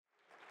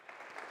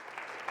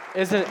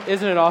Isn't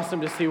it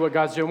awesome to see what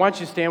God's doing? Why don't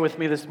you stand with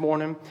me this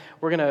morning?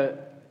 We're going to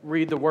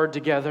read the Word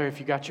together. If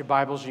you got your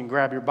Bibles, you can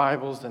grab your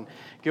Bibles and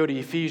go to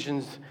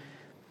Ephesians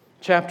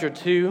chapter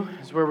 2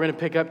 is where we're going to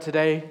pick up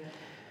today.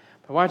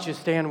 But why don't you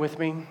stand with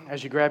me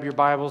as you grab your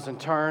Bibles and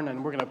turn,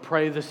 and we're going to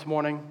pray this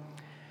morning.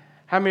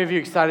 How many of you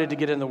excited to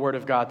get in the Word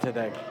of God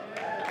today?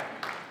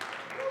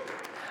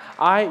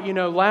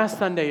 Last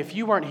Sunday, if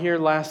you weren't here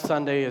last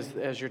Sunday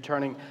as you're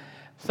turning,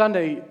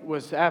 Sunday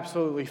was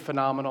absolutely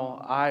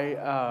phenomenal.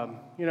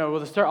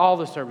 All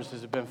the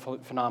services have been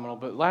phenomenal,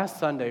 but last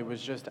Sunday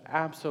was just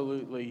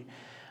absolutely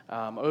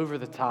over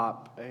the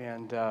top.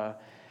 And,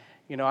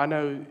 I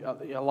know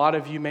a lot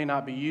of you may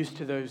not be used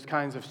to those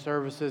kinds of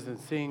services and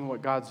seeing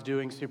what God's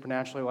doing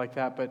supernaturally like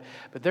that, but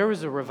there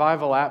was a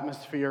revival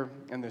atmosphere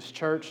in this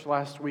church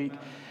last week.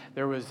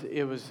 It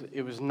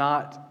was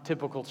not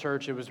typical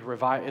church. It was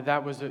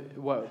that was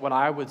what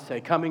I would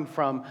say coming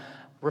from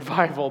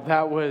revival.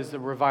 That was a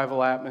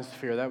revival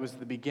atmosphere. That was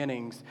the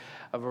beginnings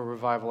of a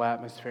revival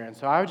atmosphere. And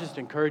so I would just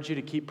encourage you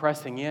to keep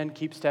pressing in,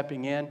 keep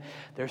stepping in.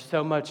 There's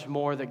so much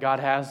more that God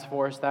has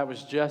for us. That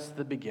was just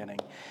the beginning.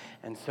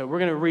 And so we're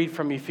going to read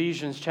from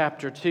Ephesians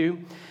chapter 2,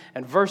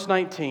 and verse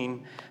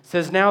 19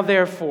 says, "Now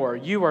therefore,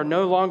 you are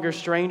no longer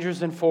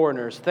strangers and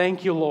foreigners.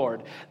 Thank you,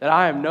 Lord, that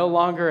I am no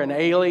longer an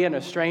alien, a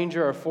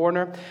stranger, or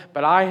foreigner,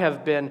 but I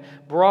have been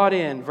brought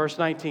in," verse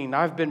 19,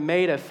 "I've been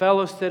made a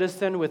fellow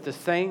citizen with the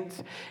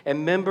saints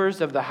and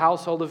members of the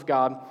household of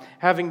God,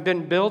 having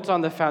been built on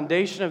the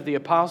foundation of the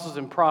apostles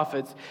and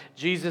prophets,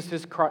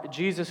 Jesus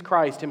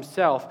Christ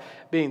himself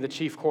being the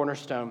chief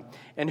cornerstone,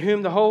 in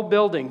whom the whole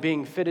building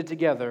being fitted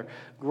together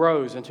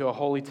grows into a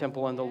holy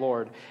temple in the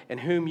Lord, in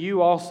whom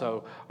you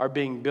also are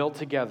being built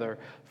together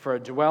for a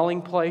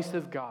dwelling place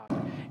of God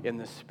in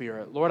the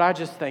Spirit." Lord, I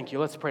just thank you.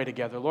 Let's pray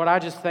together. Lord, I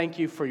just thank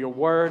you for your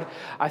word.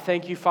 I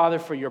thank you, Father,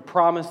 for your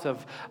promise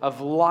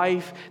of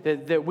life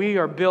that we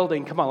are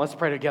building. Come on, let's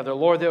pray together.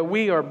 Lord, that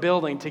we are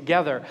building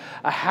together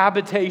a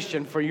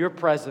habitation for your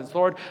presence.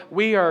 Lord,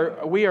 we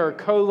are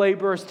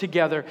co-laborers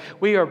together.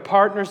 We are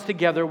partners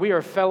together. We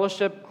are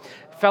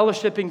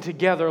fellowshipping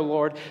together,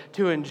 Lord,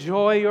 to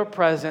enjoy your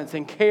presence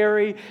and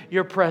carry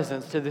your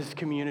presence to this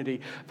community.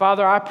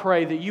 Father, I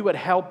pray that you would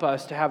help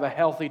us to have a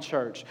healthy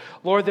church.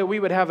 Lord, that we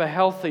would have a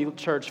healthy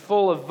church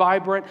full of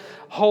vibrant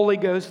Holy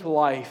Ghost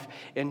life.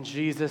 In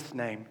Jesus'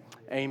 name,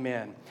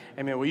 amen.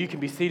 Amen. Well, you can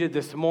be seated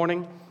this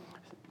morning.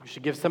 You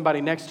should give somebody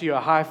next to you a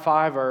high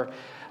five or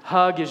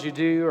hug as you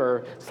do,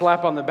 or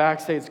slap on the back,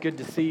 say it's good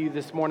to see you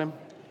this morning.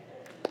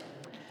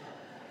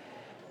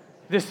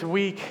 This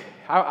week,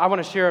 I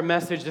want to share a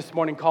message this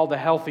morning called The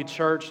Healthy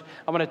Church.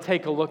 I'm going to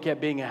take a look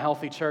at being a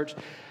healthy church.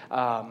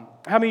 How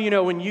many of you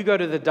know when you go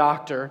to the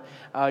doctor,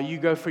 you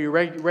go for your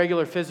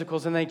regular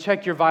physicals and they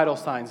check your vital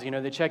signs,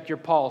 they check your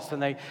pulse,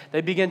 and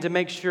they begin to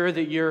make sure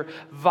that your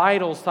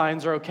vital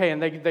signs are okay,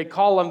 and they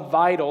call them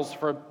vitals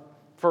for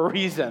a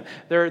reason.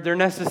 They're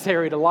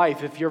necessary to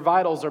life. If your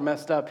vitals are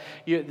messed up,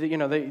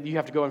 you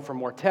have to go in for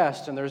more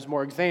tests, and there's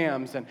more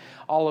exams and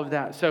all of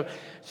that.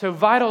 So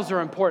vitals are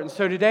important.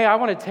 So today I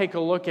want to take a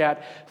look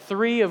at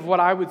three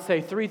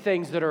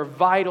things that are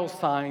vital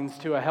signs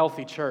to a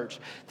healthy church.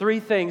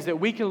 Three things that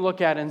we can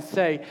look at and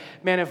say,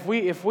 man, if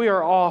we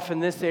are off in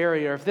this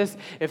area,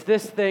 if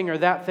this thing or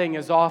that thing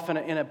is off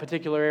in a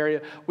particular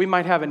area, we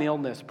might have an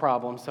illness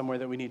problem somewhere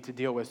that we need to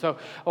deal with. So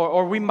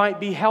or we might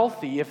be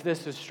healthy if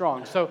this is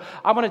strong. So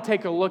I want to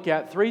take a look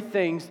at three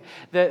things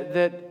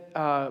that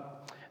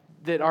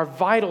are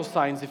vital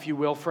signs, if you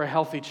will, for a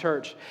healthy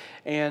church.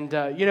 And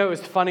it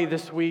was funny.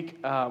 This week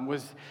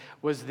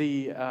was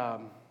the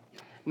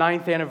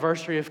 9th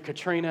anniversary of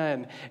Katrina,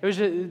 and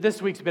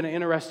this week's been an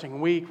interesting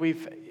week.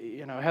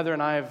 Heather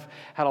and I have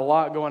had a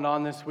lot going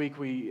on this week.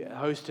 We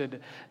hosted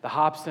the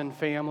Hobson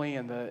family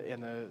and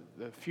the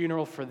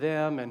funeral for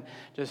them, and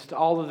just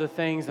all of the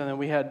things. And then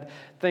we had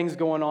things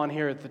going on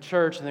here at the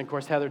church. And then, of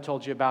course, Heather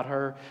told you about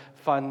her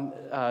fun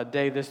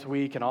day this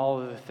week and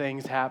all of the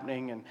things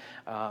happening.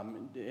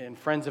 And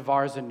friends of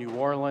ours in New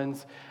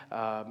Orleans,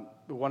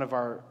 one of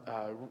our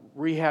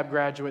rehab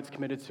graduates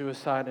committed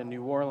suicide in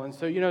New Orleans.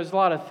 So, there's a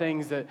lot of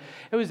things it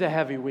was a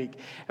heavy week.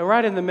 And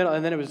right in the middle,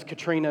 and then it was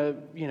Katrina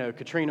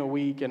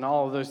week and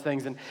all of those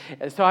things. And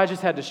so I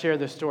just had to share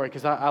this story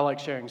because I like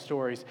sharing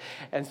stories.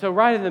 And so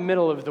right in the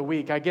middle of the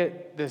week, I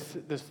get this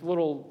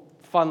little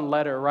fun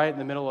letter right in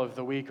the middle of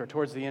the week or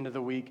towards the end of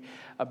the week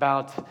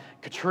about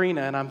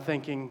Katrina. And I'm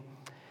thinking,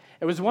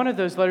 it was one of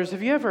those letters.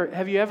 Have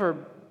you ever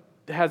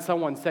had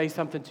someone say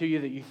something to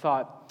you that you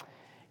thought,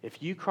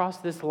 if you cross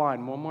this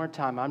line one more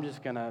time,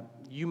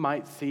 you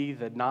might see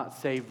the not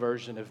saved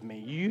version of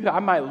me. I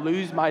might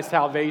lose my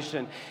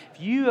salvation. If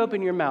you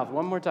open your mouth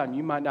one more time,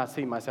 you might not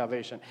see my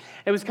salvation.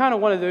 It was kind of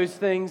one of those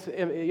things,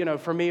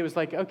 for me, it was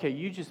like, okay,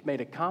 you just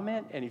made a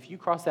comment, and if you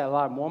cross that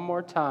line one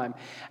more time,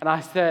 and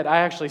I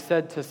actually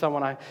said to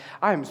someone, I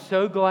am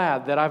so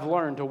glad that I've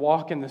learned to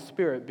walk in the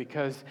Spirit,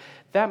 because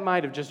that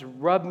might have just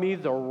rubbed me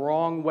the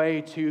wrong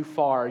way too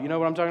far. You know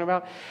what I'm talking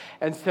about?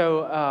 And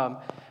so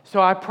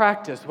So I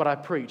practice what I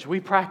preach. We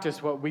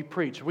practice what we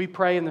preach. We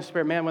pray in the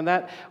Spirit. Man, when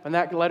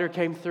that letter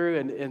came through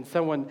and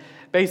someone,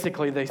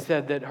 basically they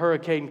said that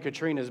Hurricane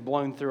Katrina has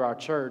blown through our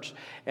church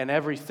and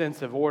every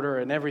sense of order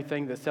and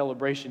everything that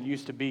celebration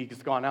used to be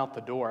has gone out the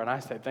door. And I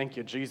say, thank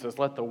you, Jesus.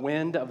 Let the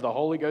wind of the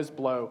Holy Ghost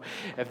blow.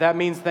 If that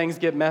means things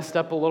get messed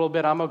up a little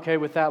bit, I'm okay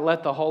with that.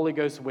 Let the Holy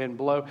Ghost wind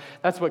blow.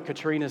 That's what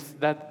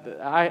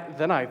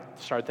then I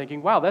started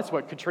thinking, wow, that's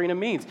what Katrina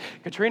means.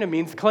 Katrina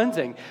means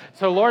cleansing.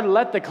 So Lord,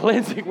 let the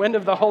cleansing wind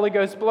of the Holy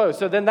Ghost blow.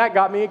 So then that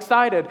got me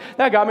excited.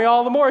 That got me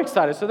all the more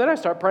excited. So then I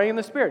start praying in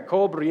the Spirit.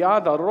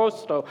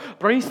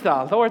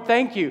 Lord,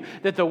 thank you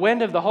that the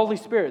wind of the Holy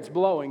Spirit's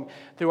blowing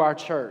through our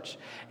church.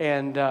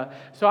 And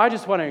so I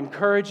just want to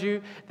encourage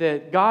you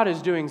that God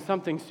is doing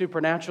something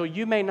supernatural.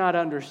 You may not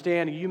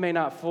understand, you may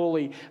not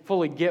fully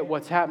get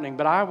what's happening,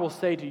 but I will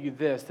say to you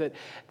this,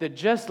 that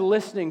just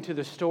listening to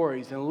the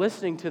stories and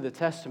listening to the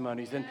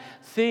testimonies and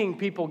seeing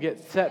people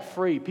get set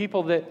free,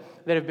 people that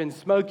have been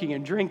smoking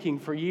and drinking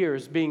for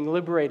years being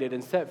liberated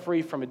and set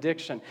free from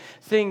addiction,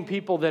 seeing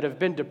people that have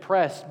been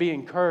depressed be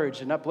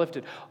encouraged and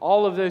uplifted,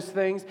 all of those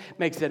things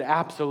makes it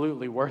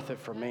absolutely worth it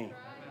for me.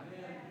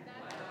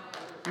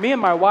 Me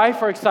and my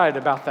wife are excited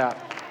about that.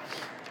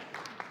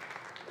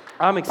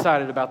 I'm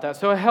excited about that.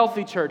 So a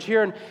healthy church.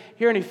 Here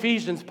in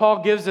Ephesians,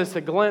 Paul gives us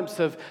a glimpse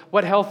of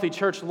what healthy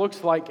church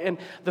looks like. And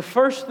the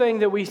first thing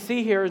that we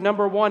see here is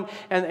number one,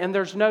 and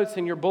there's notes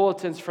in your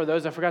bulletins for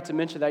those. I forgot to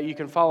mention that. You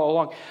can follow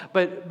along.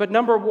 But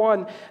number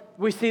one,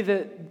 we see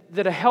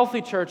that a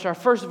healthy church, our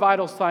first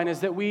vital sign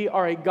is that we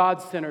are a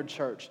God-centered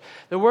church.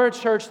 That we're a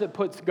church that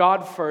puts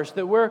God first.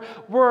 That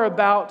we're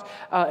about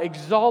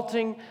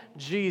exalting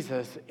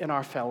Jesus in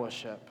our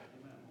fellowship.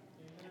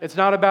 It's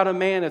not about a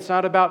man. It's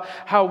not about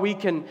how we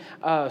can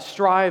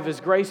strive, as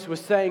Grace was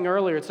saying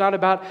earlier. It's not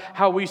about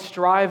how we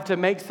strive to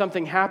make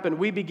something happen.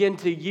 We begin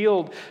to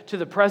yield to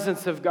the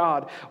presence of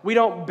God. We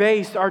don't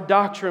base our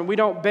doctrine, we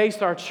don't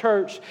base our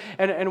church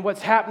and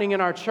what's happening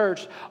in our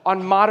church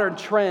on modern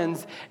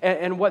trends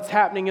and what's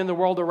happening in the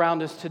world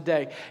around us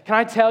today. Can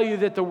I tell you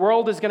that the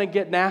world is going to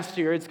get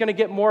nastier? It's going to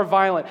get more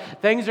violent.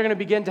 Things are going to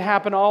begin to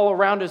happen all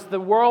around us.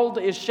 The world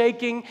is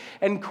shaking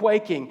and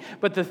quaking.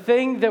 But the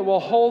thing that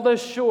will hold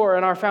us sure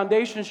and our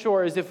foundation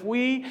sure is if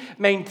we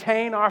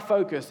maintain our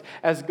focus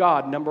as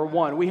God, number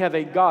one. We have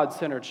a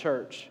God-centered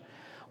church.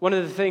 One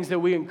of the things that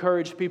we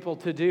encourage people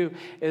to do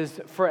is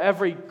for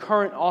every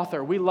current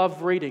author, we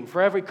love reading.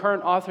 For every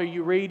current author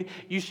you read,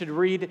 you should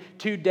read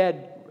two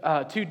dead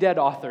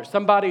authors,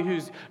 somebody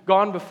who's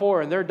gone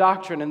before and their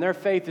doctrine and their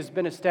faith has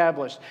been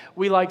established.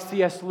 We like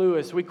C.S.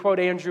 Lewis, we quote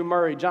Andrew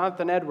Murray,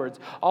 Jonathan Edwards,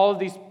 all of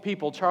these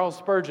people, Charles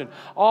Spurgeon,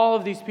 all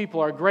of these people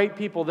are great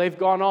people. They've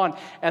gone on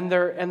and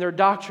their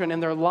doctrine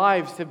and their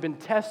lives have been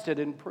tested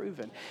and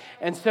proven.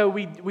 And so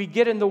we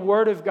get in the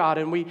Word of God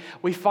and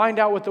we find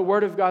out what the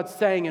Word of God's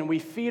saying and we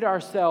feed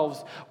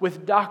ourselves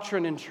with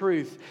doctrine and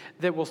truth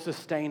that will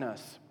sustain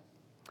us.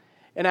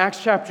 In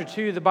Acts chapter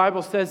 2, the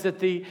Bible says that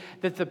the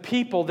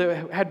people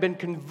that had been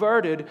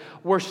converted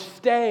were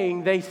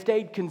staying. They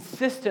stayed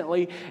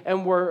consistently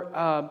and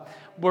were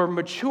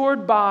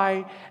matured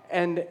by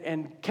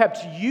and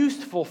kept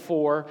useful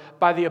for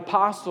by the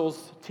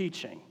apostles'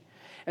 teaching.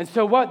 And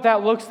so what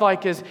that looks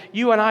like is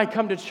you and I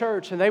come to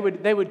church and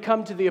they would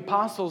come to the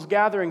apostles'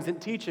 gatherings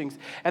and teachings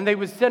and they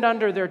would sit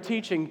under their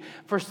teaching.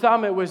 For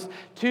some it was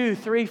 2,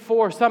 3,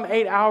 4, some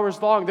 8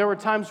 hours long. There were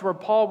times where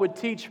Paul would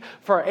teach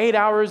for 8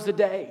 hours a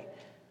day.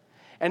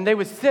 And they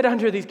would sit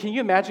under these. Can you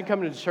imagine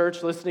coming to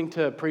church listening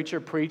to a preacher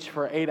preach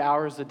for 8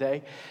 hours a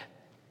day?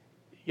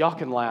 Y'all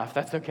can laugh.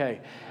 That's okay.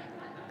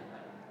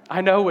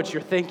 I know what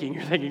you're thinking.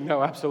 You're thinking,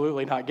 no,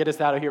 absolutely not. Get us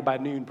out of here by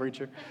noon,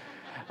 preacher.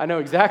 I know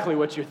exactly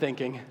what you're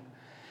thinking.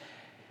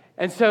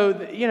 And so,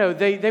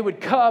 they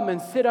would come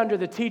and sit under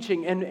the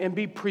teaching and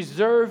be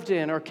preserved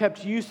in or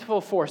kept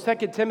useful for.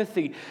 2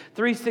 Timothy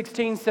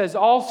 3:16 says,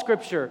 all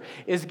Scripture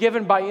is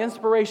given by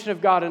inspiration of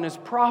God and is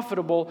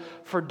profitable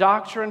for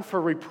doctrine, for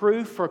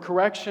reproof, for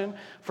correction,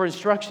 for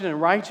instruction in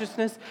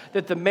righteousness,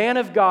 that the man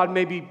of God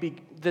may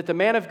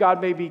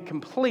be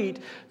complete,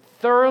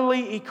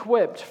 thoroughly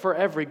equipped for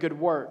every good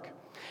work.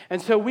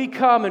 And so we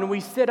come and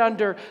we sit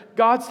under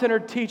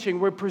God-centered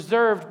teaching. We're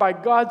preserved by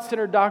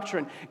God-centered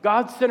doctrine,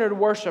 God-centered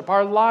worship.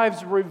 Our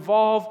lives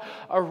revolve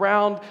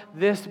around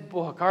this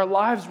book. Our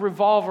lives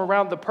revolve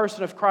around the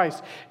person of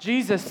Christ.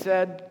 John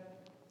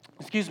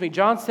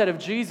said of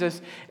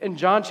Jesus in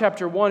John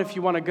chapter 1, if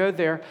you want to go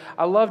there,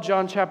 I love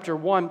John chapter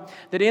 1,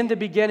 that in the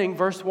beginning,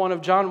 verse 1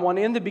 of John 1,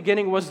 in the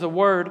beginning was the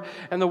Word,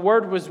 and the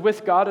Word was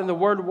with God, and the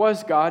Word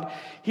was God.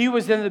 He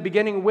was in the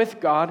beginning with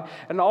God,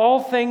 and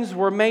all things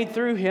were made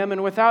through Him,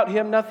 and without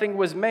Him nothing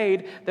was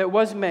made that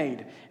was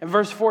made. And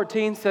verse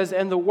 14 says,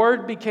 and the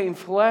Word became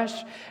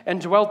flesh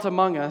and dwelt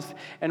among us,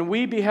 and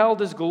we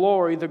beheld His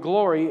glory, the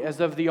glory as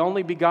of the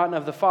only begotten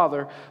of the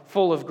Father,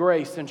 full of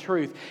grace and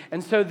truth.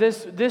 And so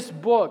this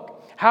book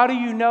How do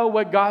you know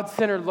what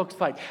God-centered looks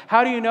like?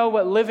 How do you know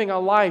what living a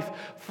life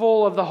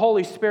full of the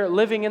Holy Spirit,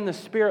 living in the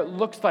Spirit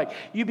looks like?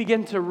 You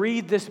begin to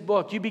read this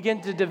book. You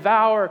begin to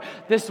devour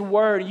this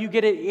word. You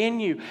get it in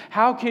you.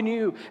 How can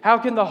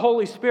the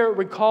Holy Spirit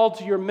recall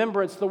to your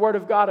remembrance the word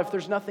of God if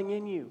there's nothing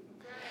in you?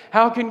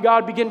 How can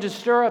God begin to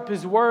stir up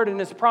His word and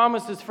His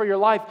promises for your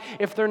life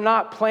if they're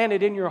not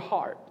planted in your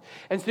heart?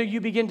 And so you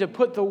begin to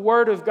put the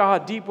word of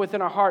God deep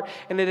within our heart,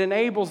 and it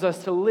enables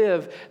us to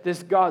live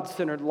this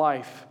God-centered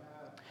life.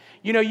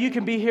 You know, you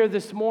can be here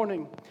this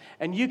morning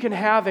and you can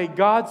have a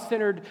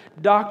God-centered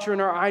doctrine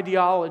or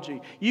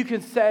ideology. You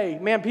can say,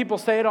 man, people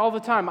say it all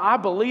the time, I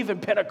believe in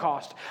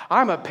Pentecost.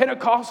 I'm a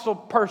Pentecostal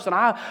person.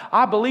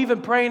 I believe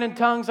in praying in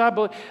tongues.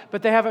 But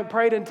they haven't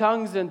prayed in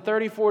tongues in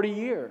 30, 40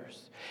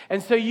 years.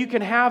 And so you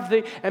can have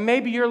and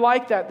maybe you're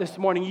like that this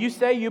morning. You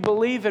say you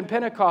believe in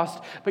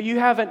Pentecost, but you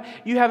haven't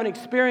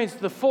experienced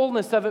the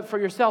fullness of it for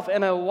yourself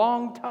in a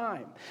long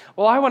time.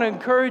 Well, I want to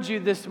encourage you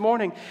this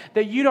morning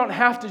that you don't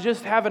have to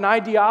just have an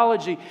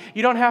ideology.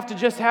 You don't have to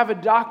just have a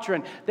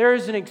doctrine. There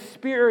is an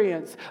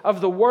experience of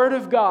the Word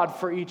of God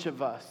for each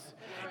of us.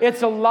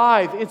 It's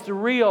alive, it's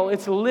real,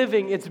 it's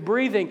living, it's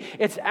breathing,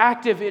 it's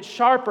active, it's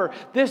sharper.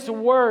 This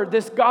word,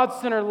 this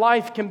God-centered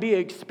life can be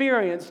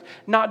experienced,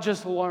 not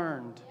just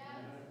learned.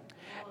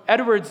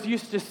 Edwards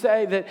used to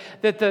say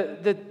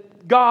that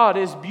God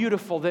is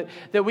beautiful,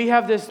 that we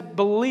have this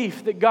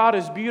belief that God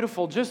is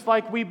beautiful, just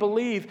like we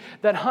believe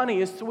that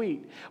honey is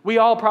sweet. We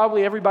all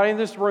probably, everybody in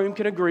this room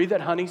can agree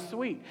that honey's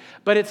sweet.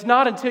 But it's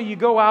not until you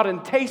go out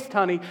and taste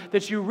honey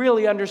that you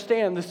really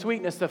understand the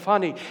sweetness of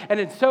honey.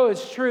 And so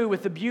it's true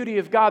with the beauty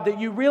of God that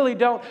you really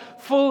don't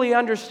fully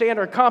understand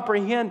or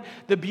comprehend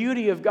the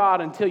beauty of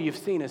God until you've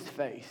seen His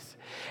face.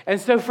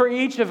 And so for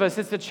each of us,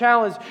 it's a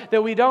challenge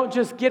that we don't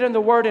just get in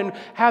the Word and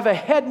have a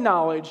head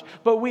knowledge,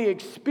 but we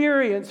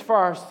experience for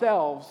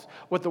ourselves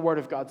what the Word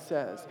of God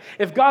says.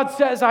 If God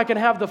says I can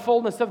have the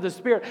fullness of the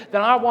Spirit,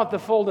 then I want the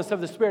fullness of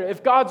the Spirit.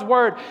 If God's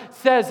Word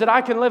says that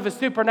I can live a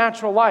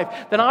supernatural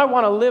life, then I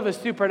want to live a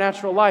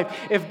supernatural life.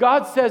 If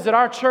God says that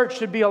our church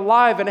should be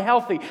alive and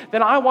healthy,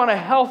 then I want a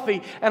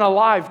healthy and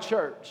alive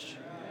church.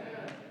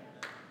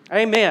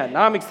 Amen.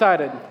 I'm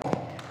excited.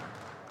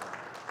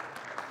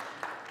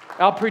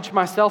 I'll preach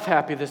myself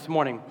happy this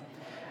morning.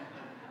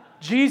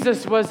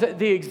 Jesus was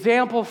the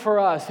example for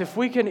us. If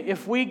we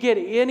get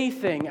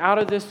anything out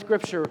of this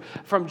scripture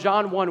from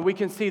John 1, we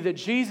can see that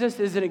Jesus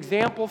is an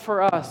example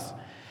for us.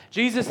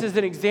 Jesus is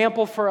an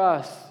example for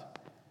us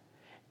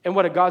in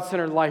what a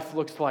God-centered life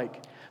looks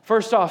like.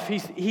 First off,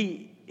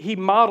 He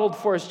modeled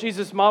for us,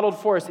 Jesus modeled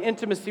for us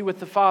intimacy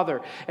with the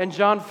Father. In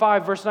John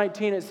 5, verse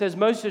 19, it says,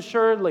 most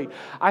assuredly,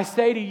 I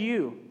say to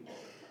you,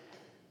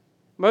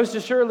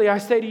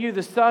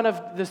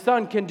 the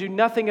Son can do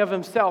nothing of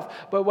himself,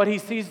 but what he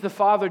sees the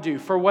Father do.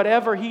 For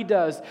whatever he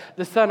does,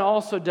 the Son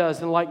also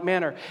does in like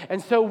manner.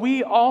 And so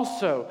we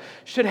also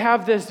should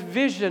have this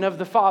vision of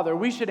the Father.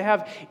 We should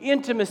have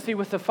intimacy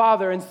with the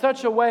Father in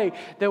such a way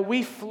that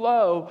we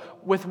flow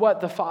with what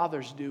the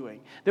Father's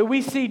doing. That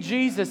we see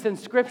Jesus in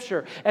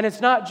Scripture, and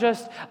it's not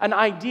just an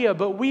idea,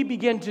 but we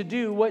begin to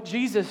do what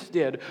Jesus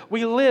did.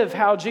 We live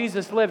how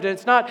Jesus lived. And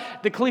it's not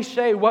the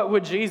cliche, what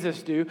would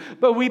Jesus do?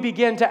 But we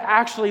begin to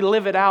actually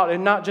live it out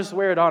and not just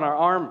wear it on our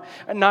arm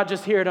and not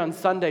just hear it on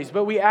Sundays,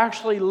 but we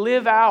actually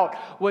live out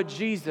what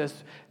Jesus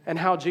and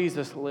how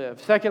Jesus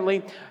lived.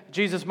 Secondly,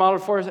 Jesus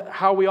modeled for us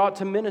how we ought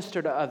to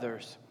minister to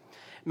others.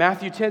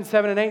 Matthew 10,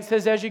 7 and 8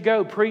 says, as you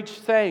go, preach,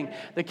 saying,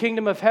 the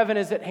kingdom of heaven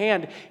is at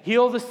hand.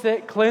 Heal the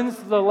sick, cleanse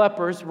the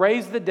lepers,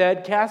 raise the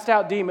dead, cast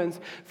out demons.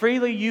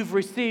 Freely you've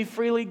received,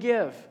 freely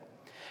give.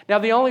 Now,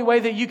 the only way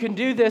that you can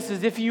do this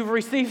is if you've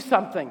received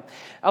something.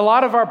 A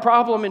lot of our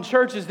problem in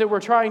church is that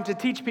we're trying to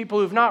teach people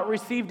who've not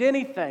received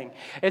anything.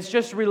 It's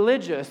just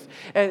religious,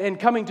 and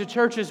coming to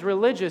church is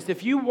religious.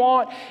 If you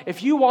want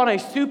a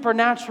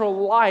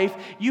supernatural life,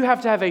 you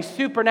have to have a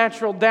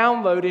supernatural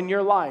download in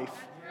your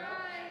life.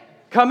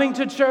 Coming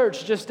to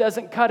church just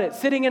doesn't cut it.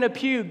 Sitting in a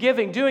pew,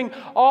 giving, doing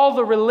all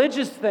the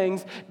religious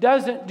things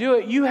doesn't do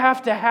it. You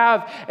have to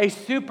have a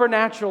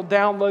supernatural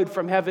download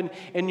from heaven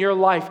in your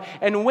life.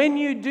 And when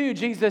you do,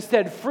 Jesus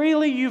said,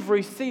 freely you've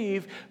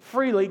received,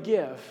 freely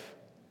give.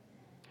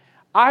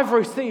 I've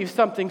received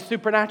something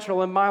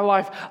supernatural in my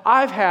life.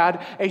 I've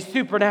had a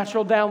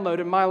supernatural download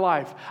in my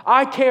life.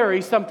 I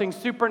carry something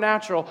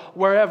supernatural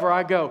wherever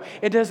I go.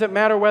 It doesn't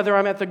matter whether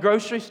I'm at the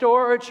grocery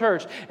store or at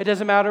church. It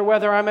doesn't matter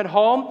whether I'm at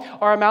home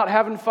or I'm out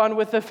having fun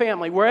with the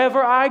family.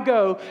 Wherever I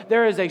go,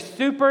 there is a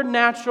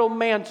supernatural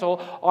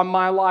mantle on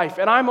my life,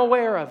 and I'm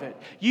aware of it.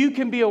 You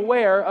can be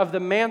aware of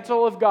the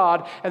mantle of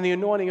God and the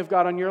anointing of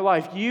God on your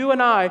life. You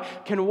and I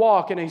can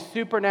walk in a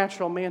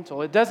supernatural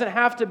mantle. It doesn't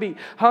have to be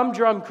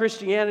humdrum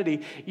Christianity.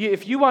 Christianity.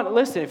 If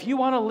you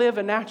want to live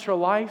a natural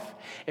life,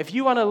 if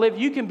you want to live,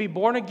 you can be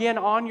born again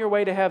on your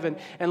way to heaven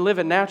and live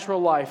a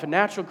natural life, a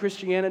natural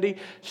Christianity,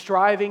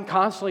 striving,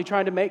 constantly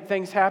trying to make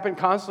things happen,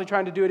 constantly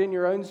trying to do it in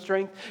your own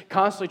strength,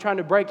 constantly trying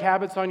to break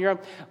habits on your own.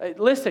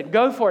 Listen,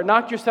 go for it,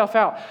 knock yourself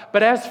out.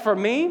 But as for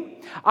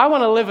me, I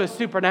want to live a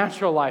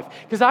supernatural life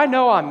because I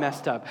know I'm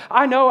messed up.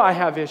 I know I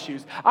have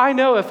issues. I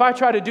know if I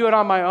try to do it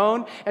on my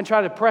own and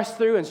try to press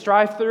through and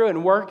strive through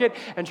and work it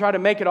and try to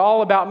make it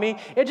all about me,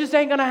 it just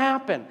ain't going to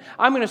happen.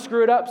 I'm going to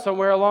screw it up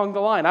somewhere along the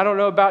line. I don't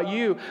know about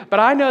you, but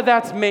I know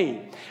that's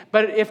me.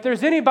 But if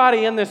there's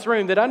anybody in this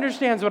room that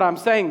understands what I'm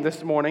saying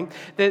this morning,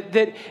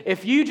 that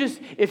if you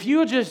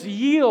just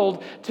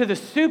yield to the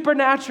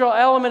supernatural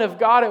element of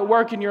God at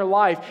work in your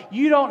life,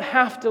 you don't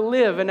have to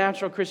live a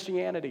natural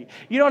Christianity.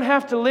 You don't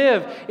have to live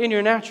in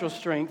your natural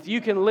strength.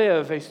 You can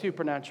live a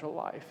supernatural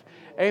life.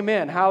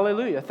 Amen.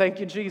 Hallelujah. Thank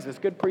you, Jesus.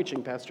 Good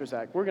preaching, Pastor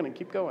Zach. We're going to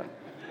keep going.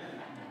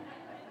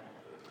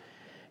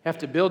 You have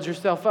to build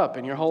yourself up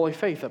in your holy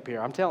faith up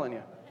here. I'm telling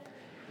you.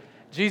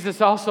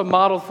 Jesus also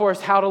modeled for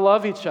us how to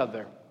love each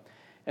other.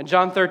 In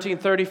John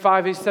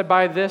 13:35, he said,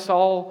 "By this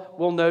all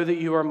will know that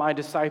you are my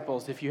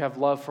disciples, if you have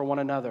love for one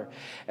another."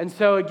 And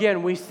so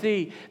again, we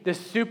see this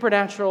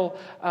supernatural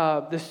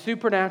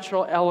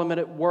element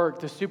at work,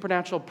 the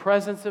supernatural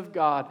presence of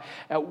God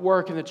at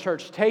work in the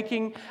church,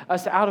 taking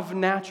us out of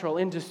natural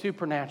into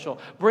supernatural,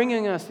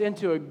 bringing us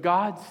into a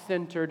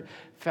God-centered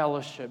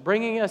fellowship,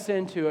 bringing us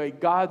into a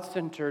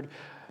God-centered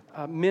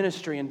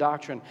ministry and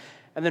doctrine.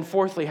 And then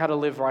fourthly, how to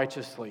live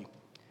righteously.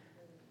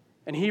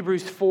 In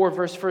Hebrews 4,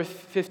 verse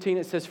 15,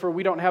 it says, "For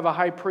we don't have a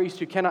high priest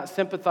who cannot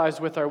sympathize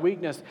with our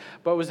weakness,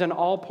 but was in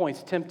all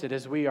points tempted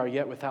as we are,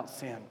 yet without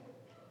sin."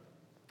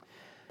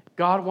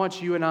 God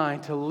wants you and I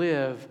to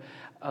live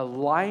a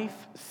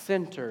life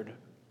centered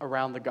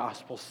around the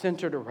gospel,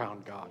 centered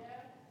around God,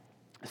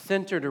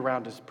 centered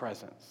around His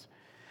presence.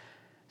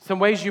 Some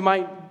ways you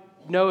might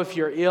know if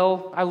you're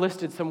ill. I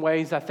listed some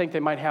ways. I think they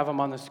might have them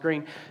on the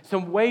screen.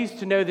 Some ways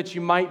to know that you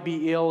might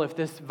be ill if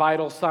this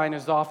vital sign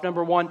is off.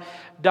 Number one,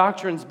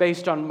 doctrines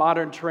based on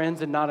modern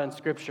trends and not on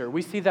Scripture.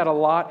 We see that a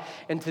lot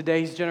in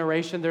today's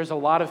generation. There's a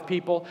lot of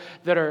people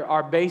that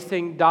are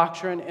basing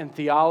doctrine and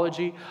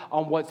theology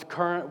on what's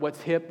current,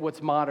 what's hip,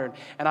 what's modern.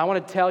 And I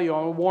want to tell you, I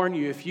want to warn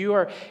you, if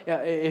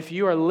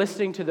you are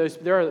listening to those,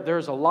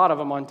 there's a lot of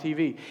them on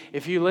TV.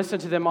 If you listen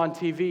to them on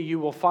TV, you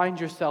will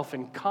find yourself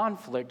in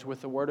conflict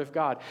with the Word of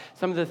God.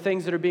 Some of the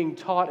things that are being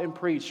taught and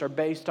preached are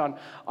based on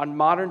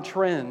modern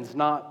trends,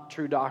 not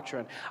true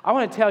doctrine. I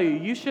want to tell you,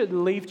 you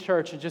shouldn't leave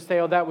church and just say,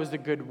 "Oh, that was a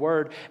good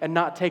word," and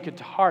not take it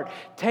to heart.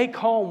 Take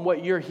home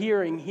what you're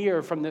hearing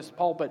here from this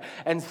pulpit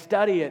and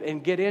study it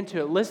and get into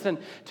it. Listen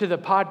to the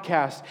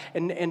podcast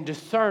and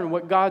discern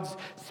what God's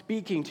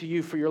speaking to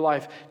you for your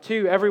life.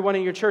 Two, everyone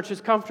in your church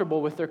is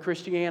comfortable with their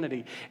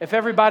Christianity. If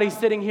everybody's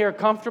sitting here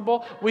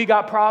comfortable, we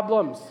got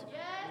problems.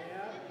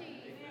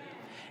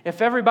 If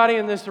everybody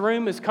in this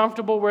room is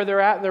comfortable where they're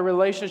at in their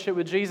relationship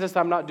with Jesus,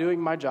 I'm not doing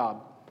my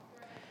job.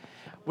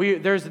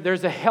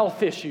 There's a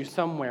health issue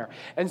somewhere.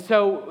 And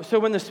so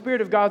when the Spirit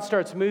of God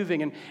starts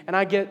moving, and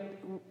I get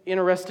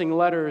interesting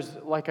letters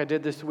like I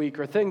did this week,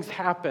 or things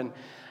happen,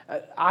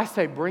 I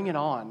say, bring it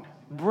on.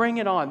 Bring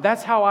it on.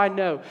 That's how I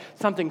know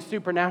something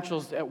supernatural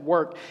is at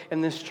work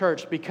in this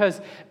church, because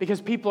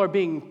people are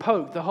being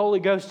poked. The Holy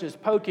Ghost is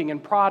poking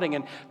and prodding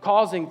and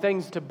causing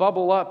things to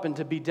bubble up and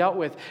to be dealt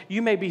with.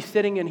 You may be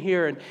sitting in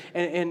here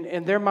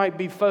and there might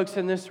be folks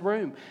in this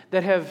room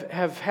that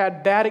have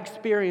had bad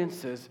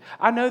experiences.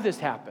 I know this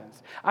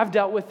happens. I've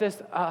dealt with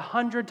this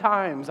 100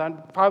 times.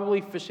 I'm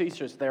probably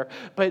facetious there,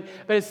 but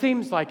it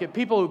seems like it.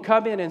 People who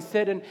come in and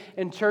sit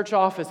in church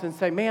office and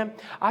say, "Man,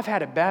 I've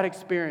had a bad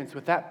experience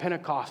with that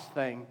Pentecost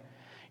thing.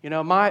 You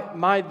know,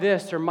 my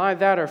this or my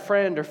that or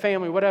friend or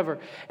family, whatever.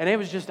 And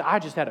I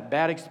just had a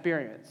bad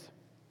experience."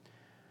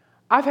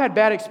 I've had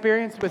bad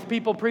experience with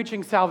people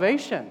preaching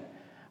salvation.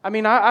 I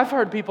mean, I've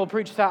heard people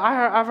preach,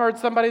 I've heard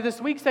somebody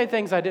this week say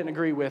things I didn't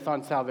agree with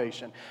on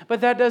salvation.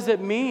 But that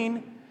doesn't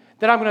mean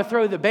that I'm going to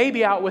throw the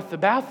baby out with the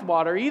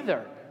bathwater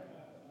either.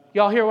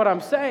 Y'all hear what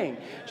I'm saying?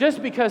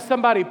 Just because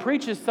somebody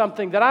preaches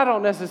something that I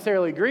don't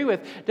necessarily agree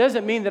with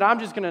doesn't mean that I'm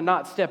just going to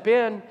not step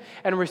in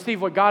and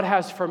receive what God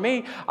has for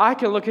me. I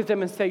can look at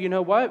them and say, "You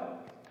know what?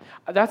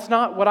 That's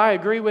not what I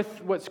agree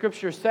with what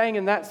Scripture is saying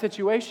in that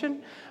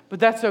situation, but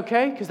that's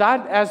okay, because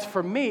as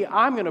for me,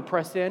 I'm going to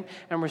press in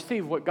and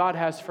receive what God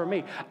has for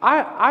me.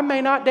 I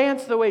may not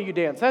dance the way you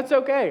dance. That's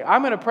okay.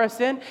 I'm going to press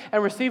in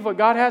and receive what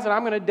God has, and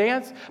I'm going to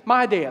dance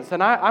my dance,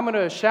 and I'm going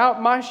to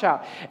shout my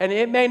shout. And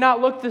it may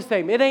not look the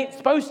same. It ain't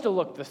supposed to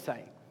look the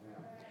same.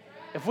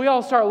 If we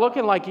all start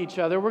looking like each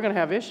other, we're going to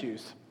have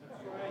issues.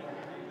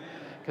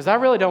 Because I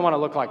really don't want to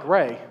look like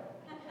Ray.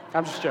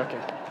 I'm just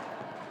joking.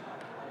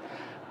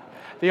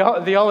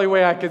 The only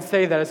way I could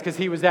say that is because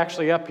he was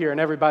actually up here and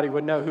everybody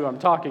would know who I'm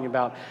talking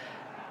about.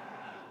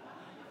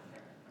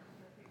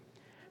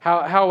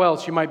 How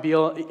else you might be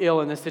ill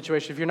in this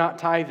situation? If you're not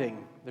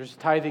tithing, there's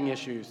tithing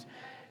issues.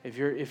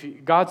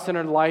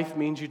 God-centered life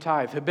means you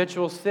tithe.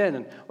 Habitual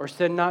sin or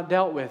sin not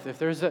dealt with. If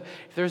there's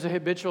a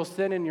habitual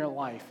sin in your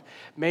life,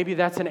 maybe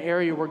that's an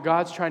area where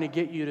God's trying to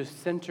get you to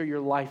center your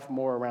life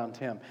more around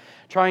Him.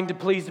 Trying to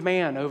please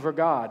man over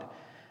God.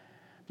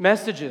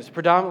 Messages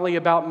predominantly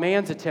about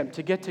man's attempt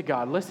to get to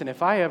God. Listen,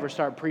 if I ever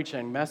start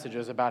preaching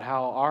messages about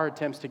how our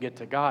attempts to get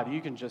to God,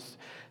 you can just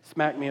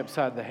smack me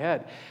upside the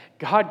head.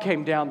 God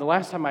came down, the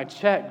last time I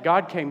checked,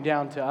 God came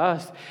down to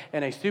us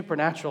in a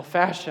supernatural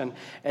fashion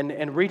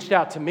and reached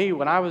out to me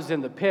when I was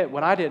in the pit,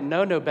 when I didn't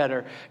know no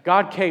better.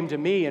 God came to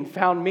me and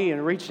found me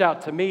and reached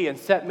out to me and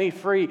set me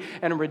free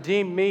and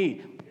redeemed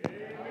me.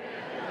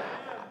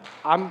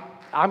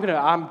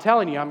 I'm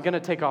telling you, I'm going to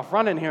take off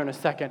running here in a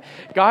second.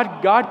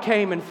 God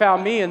came and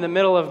found me in the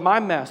middle of my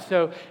mess.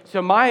 So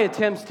my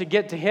attempts to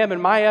get to Him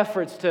and my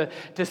efforts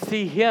to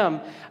see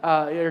Him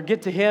or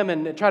get to Him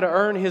and try to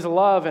earn His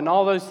love and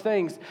all those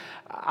things,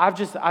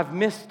 I've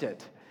missed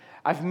it.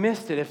 I've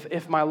missed it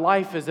if my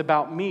life is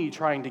about me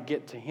trying to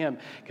get to Him,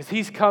 because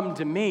He's come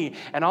to me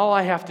and all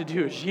I have to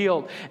do is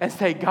yield and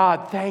say,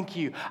 God, thank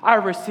you. I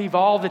receive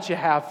all that you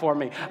have for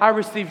me. I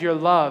receive your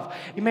love.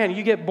 Man,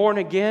 you get born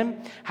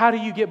again. How do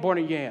you get born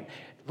again?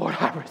 Lord,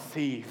 I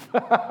receive.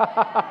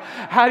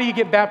 How do you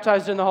get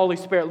baptized in the Holy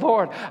Spirit?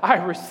 Lord,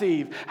 I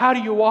receive. How do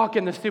you walk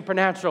in the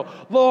supernatural?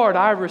 Lord,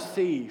 I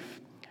receive.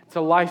 It's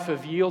a life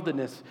of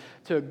yieldedness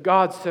to a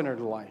God-centered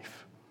life.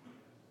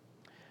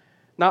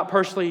 Not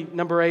personally,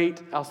 number 8,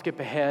 I'll skip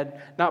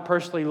ahead. Not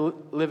personally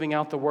living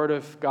out the Word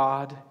of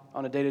God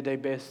on a day-to-day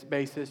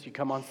basis. You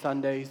come on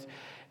Sundays.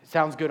 It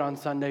sounds good on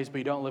Sundays, but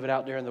you don't live it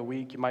out during the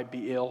week. You might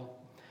be ill.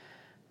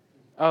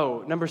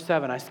 Oh, number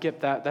 7, I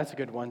skipped that. That's a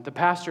good one. The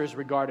pastor is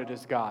regarded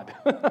as God.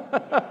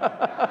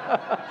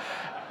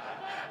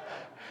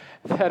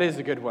 That is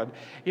a good one.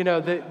 You know,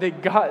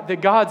 the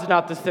God's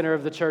not the center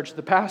of the church.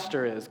 The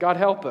pastor is. God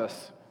help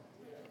us.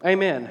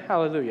 Amen.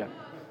 Hallelujah.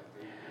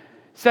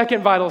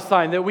 Second vital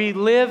sign, that we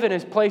live in a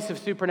place of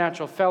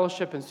supernatural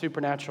fellowship and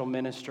supernatural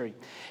ministry.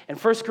 And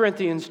 1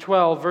 Corinthians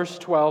 12, verse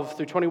 12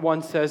 through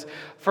 21 says,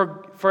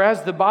 For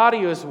as the body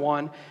is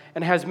one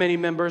and has many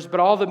members,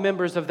 but all the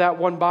members of that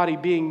one body,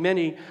 being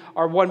many,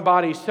 are one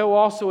body, so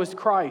also is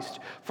Christ.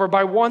 For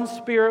by one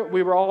Spirit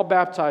we were all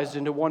baptized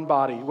into one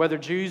body, whether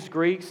Jews,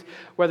 Greeks,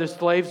 whether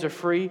slaves or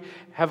free,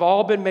 have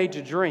all been made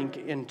to drink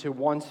into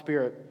one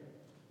Spirit.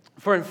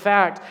 For in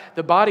fact,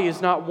 the body is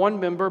not one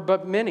member,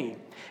 but many.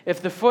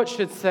 If the foot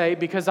should say,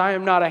 because I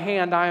am not a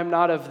hand, I am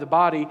not of the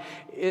body,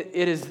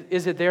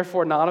 is it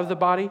therefore not of the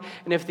body?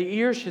 And if the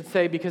ear should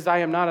say, because I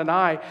am not an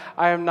eye,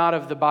 I am not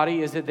of the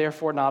body, is it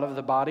therefore not of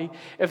the body?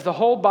 If the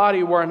whole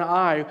body were an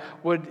eye,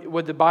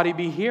 would the body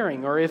be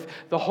hearing? Or if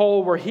the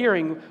whole were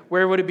hearing,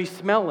 where would it be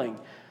smelling?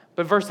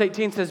 But verse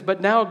 18 says,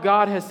 But now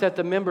God has set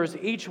the members,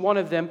 each one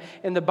of them,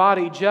 in the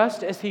body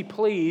just as He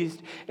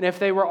pleased. And if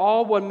they were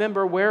all one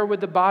member, where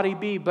would the body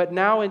be? But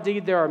now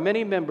indeed there are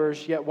many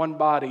members, yet one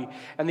body.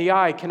 And the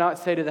eye cannot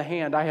say to the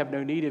hand, I have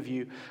no need of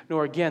you,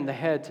 nor again the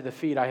head to the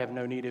feet, I have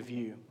no need of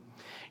you.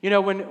 You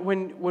know,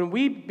 when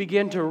we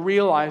begin to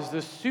realize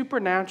this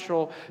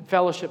supernatural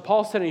fellowship,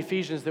 Paul said in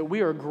Ephesians that we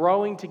are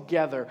growing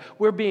together.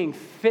 We're being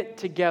fit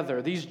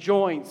together. These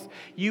joints,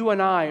 you and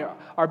I,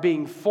 are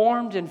being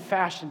formed and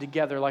fashioned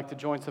together like the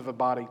joints of a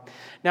body.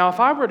 Now,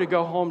 if I were to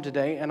go home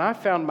today and I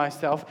found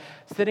myself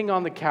sitting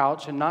on the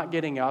couch and not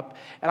getting up,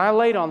 and I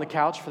laid on the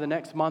couch for the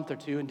next month or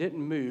two and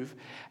didn't move,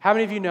 how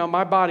many of you know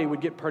my body would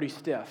get pretty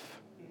stiff?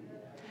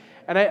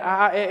 And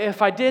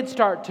if I did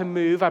start to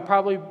move, I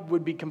probably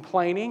would be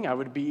complaining. I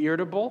would be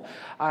irritable.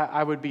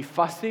 I would be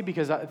fussy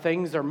because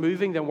things are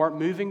moving that weren't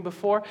moving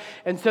before.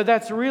 And so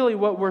that's really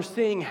what we're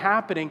seeing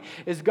happening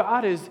is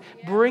God is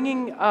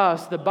bringing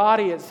us, the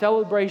body at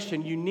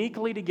Celebration,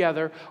 uniquely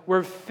together.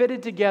 We're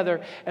fitted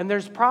together. And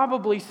there's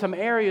probably some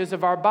areas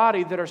of our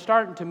body that are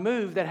starting to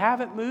move that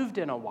haven't moved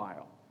in a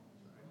while.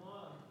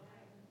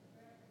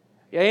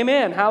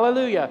 Amen.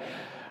 Hallelujah.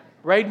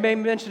 Ray made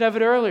mention of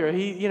it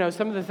earlier.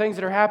 Some of the things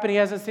that are happening he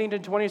hasn't seen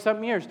in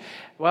 20-something years.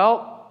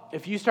 Well,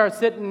 if you start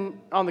sitting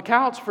on the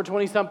couch for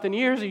 20-something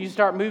years and you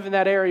start moving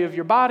that area of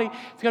your body,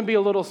 it's going to be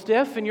a little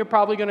stiff and you're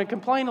probably going to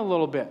complain a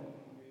little bit.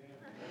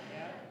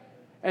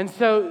 And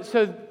so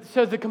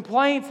the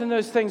complaints and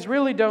those things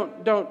really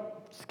don't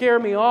scare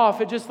me off.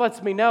 It just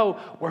lets me know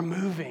we're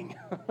moving.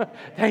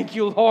 Thank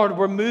you, Lord.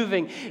 We're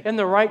moving in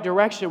the right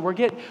direction. We're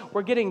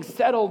getting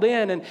settled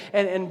in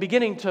and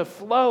beginning to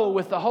flow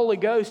with the Holy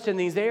Ghost in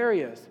these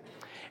areas.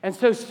 And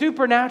so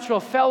supernatural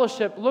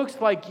fellowship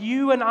looks like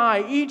you and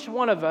I, each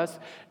one of us,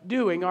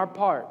 doing our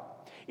part.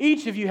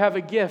 Each of you have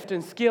a gift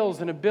and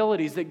skills and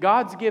abilities that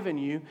God's given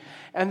you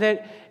and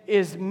that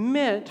is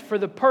meant for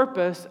the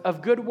purpose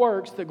of good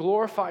works that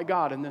glorify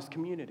God in this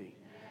community.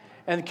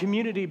 And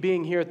community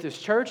being here at this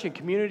church and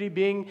community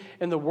being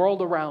in the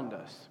world around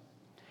us.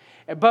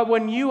 But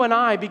when you and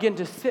I begin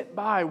to sit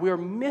by, we're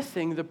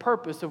missing the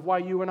purpose of why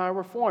you and I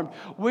were formed.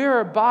 We're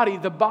a body.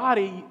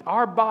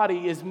 Our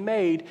body is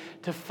made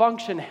to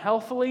function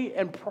healthily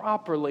and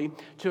properly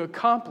to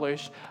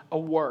accomplish a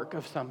work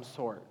of some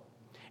sort.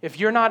 If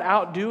you're not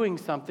out doing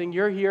something,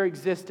 you're here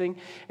existing,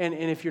 and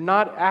if you're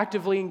not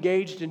actively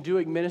engaged in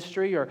doing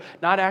ministry or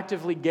not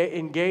actively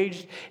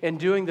engaged in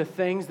doing the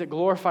things that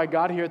glorify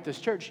God here at this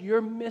church,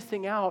 you're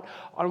missing out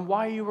on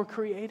why you were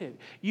created.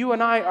 You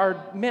and I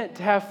are meant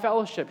to have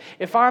fellowship.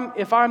 If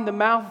I'm the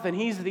mouth and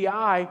he's the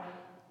eye,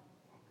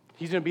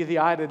 he's going to be the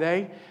eye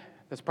today.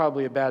 That's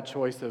probably a bad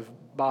choice of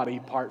body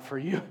part for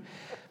you.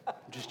 I'm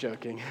just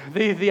joking.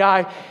 The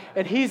eye,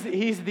 and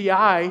he's the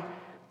eye.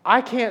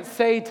 I can't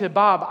say to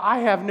Bob, I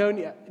have no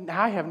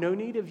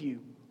need of you.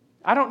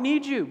 I don't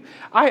need you.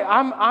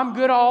 I'm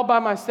good all by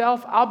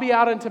myself. I'll be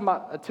out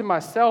to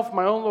myself,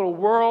 my own little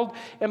world,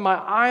 in my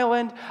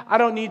island. I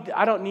don't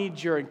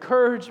need your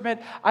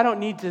encouragement. I don't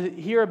need to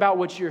hear about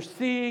what you're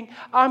seeing.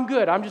 I'm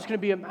good. I'm just going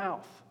to be a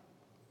mouth.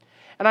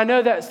 And I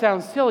know that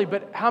sounds silly,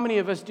 but how many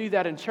of us do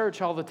that in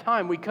church all the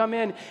time? We come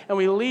in and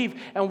we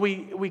leave, and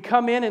we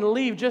come in and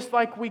leave just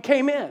like we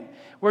came in.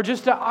 We're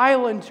just an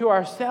island to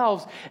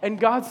ourselves, and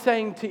God's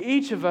saying to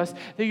each of us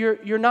that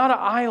you're not an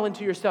island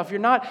to yourself. You're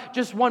not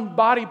just one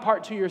body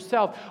part to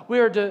yourself. We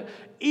are to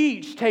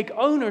each take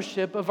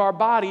ownership of our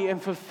body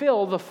and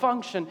fulfill the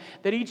function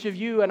that each of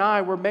you and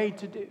I were made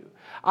to do.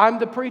 I'm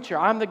the preacher.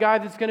 I'm the guy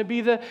that's going to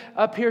be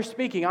up here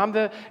speaking. I'm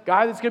the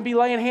guy that's going to be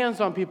laying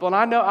hands on people.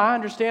 And I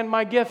understand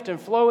my gift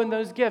and flow in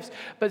those gifts.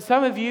 But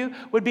some of you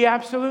would be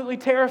absolutely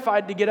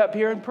terrified to get up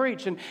here and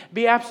preach and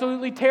be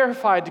absolutely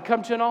terrified to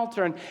come to an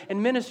altar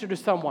and minister to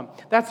someone.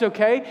 That's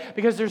okay,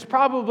 because there's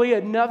probably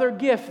another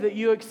gift that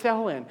you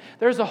excel in.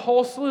 There's a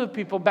whole slew of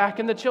people back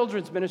in the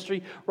children's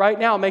ministry right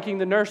now making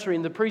the nursery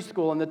and the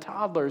preschool and the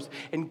toddlers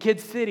and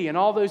Kids City and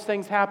all those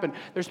things happen.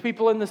 There's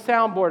people in the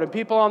soundboard and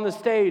people on the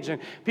stage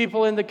and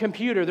people in the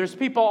computer. There's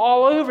people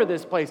all over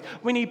this place.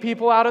 We need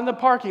people out in the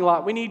parking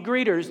lot. We need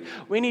greeters.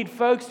 We need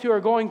folks who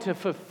are going to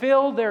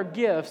fulfill their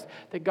gifts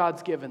that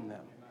God's given them.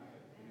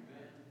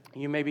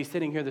 You may be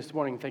sitting here this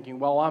morning thinking,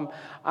 well,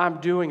 I'm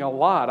doing a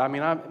lot. I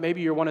mean,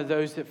 maybe you're one of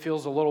those that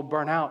feels a little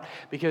burnt out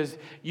because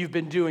you've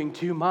been doing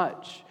too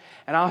much.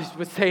 And I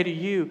would say to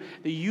you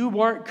that you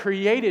weren't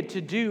created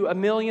to do a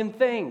million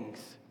things.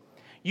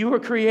 You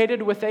were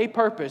created with a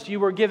purpose. You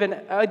were given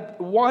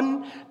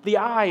the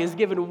eye is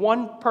given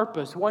one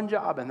purpose, one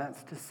job, and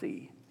that's to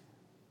see.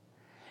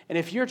 And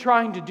if you're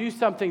trying to do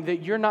something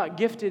that you're not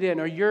gifted in,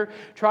 or you're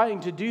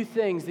trying to do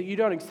things that you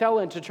don't excel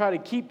in to try to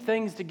keep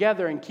things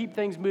together and keep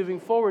things moving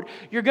forward,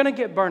 you're going to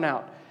get burnt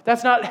out.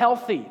 That's not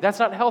healthy. That's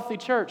not healthy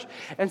church.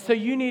 And so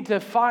you need to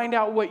find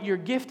out what you're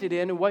gifted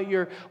in and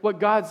what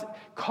God's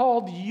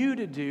called you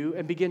to do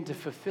and begin to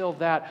fulfill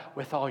that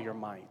with all your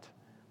might.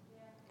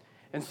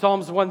 In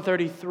Psalms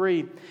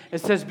 133,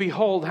 it says,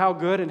 "Behold, how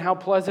good and how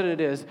pleasant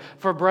it is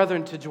for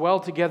brethren to dwell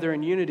together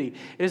in unity.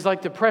 It is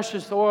like the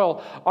precious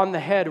oil on the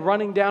head,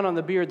 running down on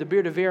the beard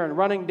of Aaron,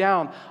 running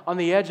down on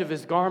the edge of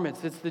his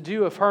garments. It's the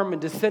dew of Hermon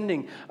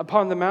descending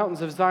upon the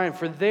mountains of Zion.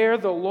 For there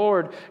the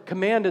Lord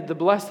commanded the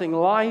blessing,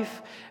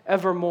 life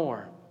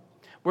evermore."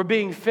 We're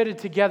being fitted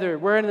together.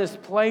 We're in this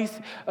place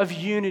of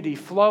unity,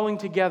 flowing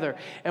together.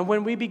 And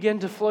when we begin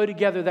to flow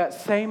together, that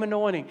same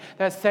anointing,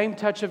 that same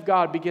touch of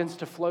God begins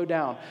to flow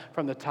down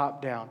from the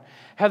top down.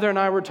 Heather and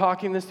I were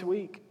talking this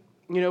week.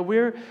 You know,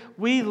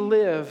 we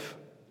live,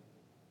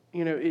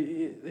 you know,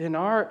 in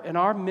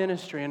our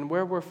ministry and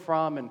where we're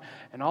from and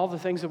all the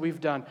things that we've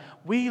done,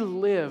 we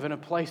live in a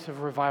place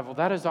of revival.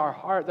 That is our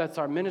heart. That's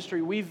our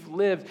ministry. We've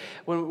lived,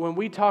 when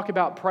we talk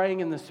about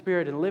praying in the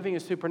Spirit and living a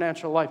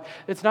supernatural life,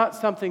 it's not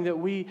something that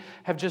we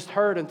have just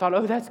heard and thought,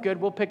 oh, that's good,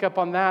 we'll pick up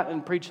on that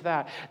and preach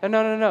that.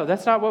 No.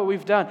 That's not what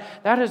we've done.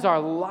 That is our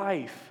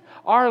life.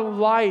 Our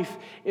life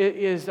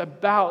is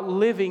about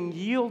living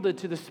yielded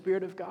to the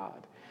Spirit of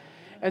God.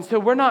 And so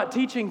we're not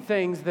teaching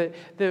things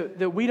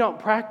that we don't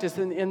practice.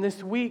 And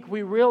this week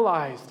we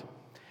realized,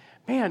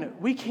 man,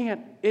 we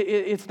can't,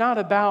 it's not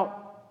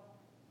about,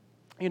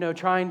 you know,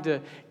 trying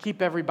to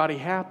keep everybody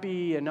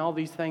happy and all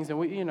these things. And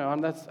we, you know,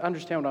 that's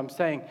understand what I'm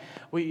saying.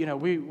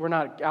 We're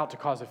not out to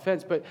cause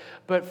offense,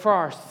 but for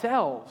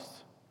ourselves,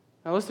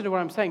 now listen to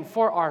what I'm saying,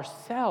 for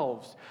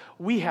ourselves,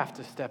 we have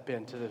to step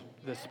into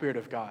the Spirit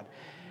of God.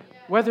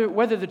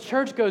 Whether the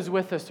church goes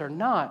with us or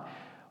not,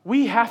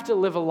 we have to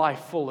live a life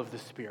full of the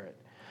Spirit.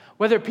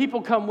 Whether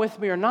people come with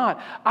me or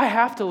not, I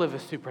have to live a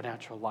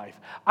supernatural life.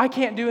 I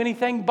can't do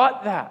anything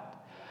but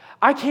that.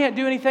 I can't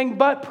do anything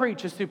but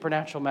preach a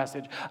supernatural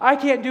message. I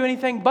can't do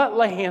anything but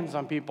lay hands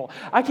on people.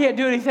 I can't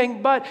do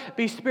anything but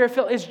be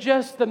Spirit-filled. It's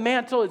just the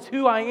mantle. It's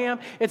who I am.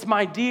 It's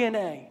my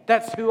DNA.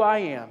 That's who I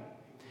am.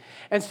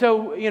 And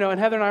so, you know, and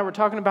Heather and I were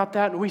talking about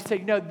that, and we said,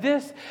 you know,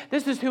 this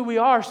is who we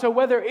are. So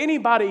whether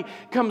anybody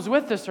comes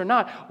with us or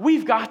not,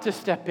 we've got to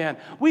step in.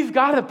 We've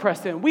got to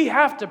press in. We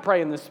have to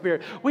pray in the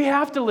Spirit. We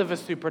have to live a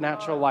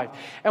supernatural life.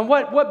 And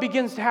what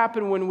begins to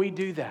happen when we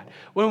do that?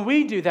 When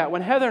we do that,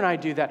 when Heather and I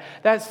do that,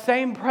 that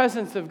same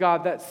presence of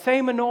God, that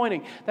same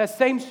anointing, that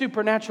same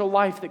supernatural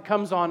life that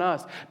comes on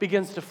us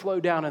begins to flow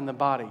down in the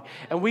body.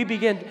 And we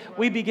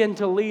begin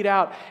to lead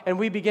out, and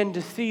we begin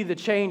to see the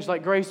change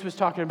like Grace was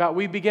talking about.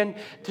 We begin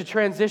to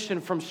transition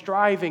from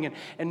striving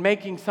and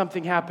making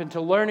something happen to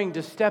learning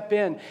to step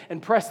in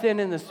and press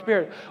in the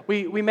Spirit.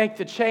 We make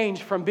the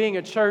change from being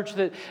a church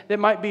that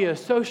might be a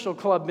social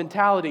club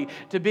mentality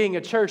to being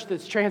a church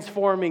that's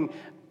transforming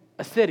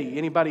a city.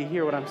 Anybody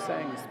hear what I'm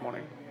saying this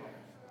morning?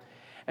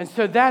 And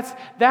so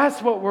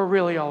that's what we're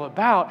really all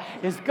about,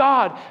 is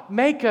God,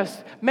 make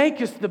us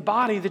the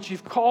body that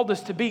you've called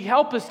us to be.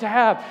 Help us to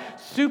have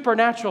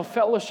supernatural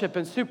fellowship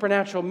and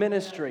supernatural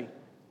ministry,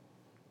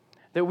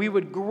 that we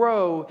would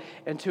grow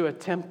into a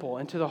temple,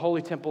 into the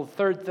holy temple. The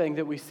third thing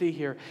that we see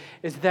here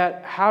is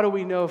that how do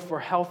we know if we're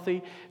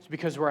healthy? It's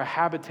because we're a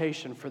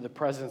habitation for the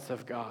presence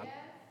of God.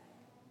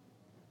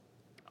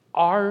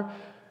 Our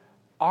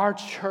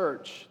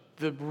church,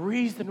 the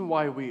reason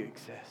why we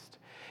exist,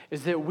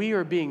 is that we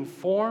are being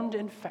formed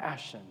and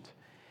fashioned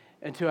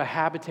into a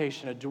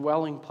habitation, a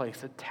dwelling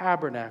place, a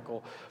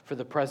tabernacle for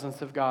the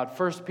presence of God.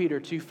 1 Peter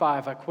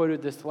 2:5, I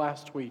quoted this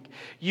last week.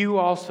 You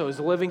also, as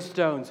living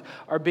stones,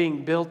 are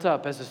being built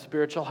up as a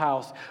spiritual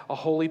house, a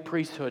holy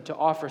priesthood, to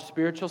offer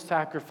spiritual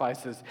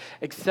sacrifices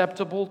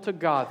acceptable to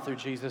God through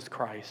Jesus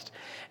Christ.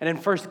 And in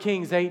 1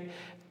 Kings 8,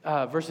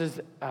 verses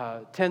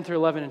 10 through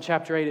 11 in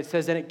chapter 8, it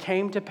says, and it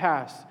came to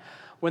pass,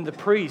 when the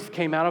priest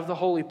came out of the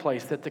holy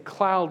place, that the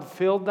cloud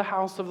filled the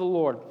house of the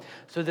Lord,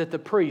 so that the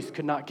priest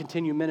could not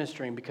continue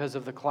ministering because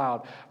of the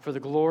cloud, for the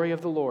glory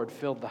of the Lord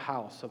filled the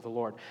house of the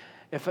Lord.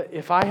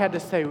 If I had to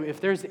say, if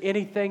there's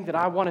anything that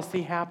I want to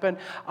see happen,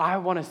 I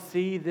want to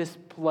see this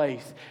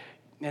place,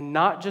 and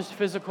not just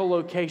physical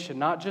location,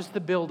 not just the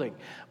building,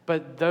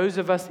 but those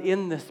of us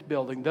in this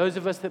building, those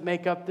of us that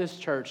make up this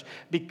church,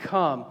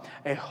 become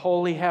a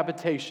holy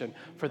habitation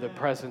for the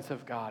presence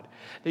of God.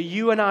 That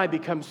you and I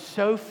become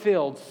so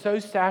filled, so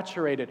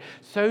saturated,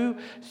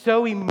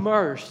 so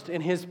immersed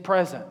in His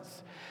presence,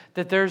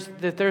 that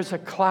there's a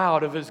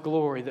cloud of His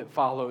glory that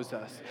follows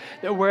us.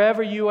 That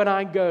wherever you and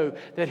I go,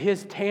 that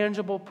His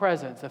tangible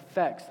presence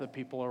affects the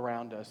people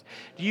around us.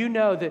 Do you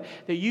know that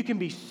you can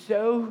be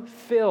so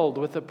filled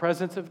with the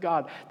presence of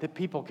God that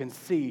people can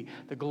see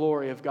the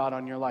glory of God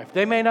on your life?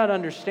 They may not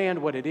understand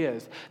what it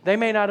is. They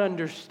may not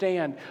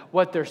understand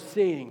what they're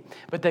seeing,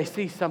 but they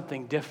see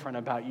something different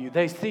about you.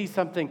 They see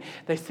something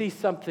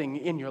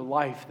in your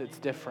life that's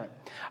different.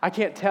 I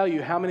can't tell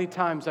you how many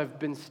times I've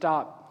been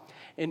stopped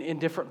in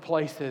different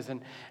places,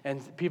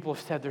 and people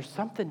have said, there's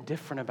something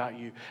different about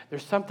you.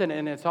 There's something,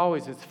 and it's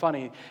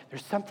funny,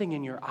 there's something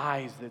in your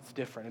eyes that's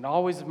different. And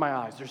always in my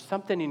eyes, there's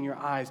something in your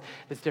eyes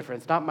that's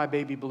different. It's not my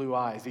baby blue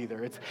eyes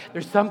either.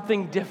 There's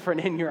something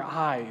different in your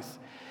eyes.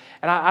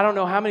 And I don't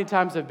know how many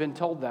times I've been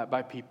told that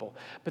by people,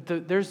 but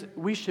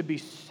we should be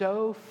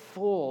so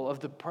full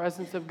of the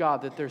presence of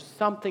God that there's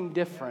something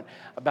different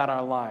about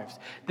our lives.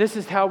 This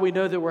is how we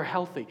know that we're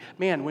healthy.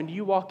 Man, when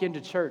you walk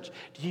into church,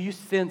 do you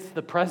sense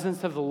the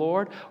presence of the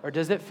Lord, or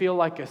does it feel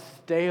like a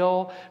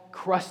stale,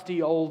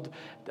 crusty old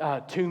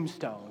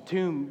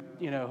tomb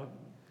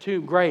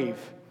grave?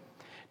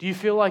 Do you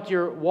feel like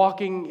you're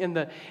walking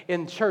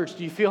in church?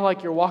 Do you feel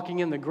like you're walking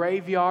in the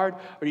graveyard,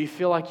 or do you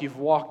feel like you've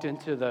walked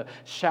into the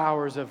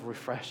showers of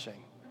refreshing?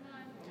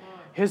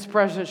 His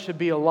presence should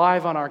be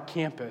alive on our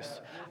campus.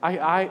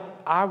 I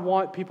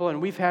want people,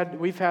 and we've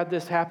had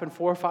this happen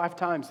 4 or 5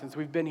 times since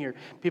we've been here.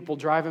 People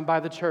driving by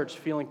the church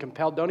feeling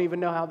compelled, don't even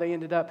know how they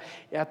ended up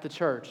at the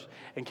church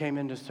and came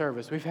into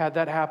service. We've had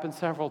that happen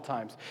several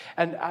times.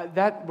 And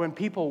that when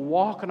people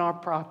walk on our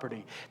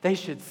property, they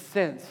should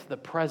sense the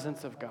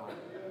presence of God.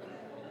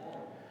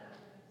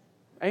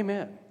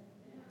 Amen.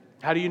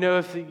 How do you know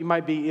if you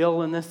might be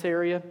ill in this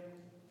area?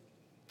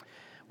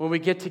 When we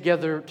get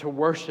together to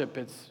worship,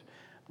 it's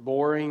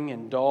boring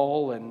and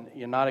dull, and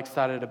you're not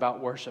excited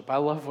about worship. I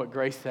love what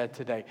Grace said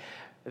today,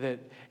 that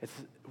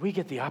we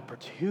get the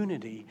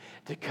opportunity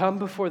to come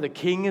before the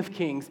King of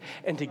Kings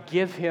and to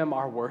give Him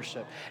our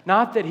worship.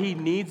 Not that He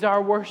needs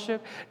our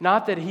worship,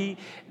 not that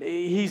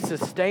He's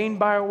sustained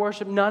by our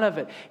worship, none of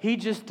it. He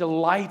just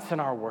delights in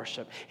our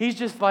worship.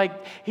 He's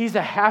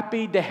a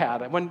happy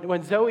dad.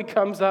 When Zoe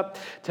comes up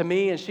to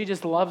me and she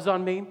just loves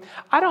on me,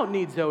 I don't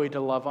need Zoe to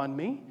love on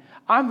me.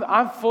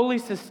 I'm fully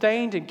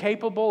sustained and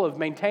capable of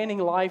maintaining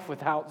life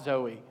without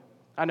Zoe.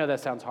 I know that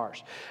sounds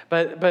harsh,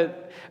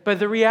 but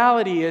the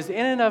reality is,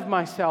 in and of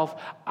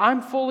myself,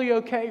 I'm fully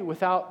okay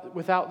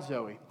without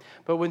Zoe.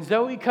 But when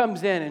Zoe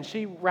comes in and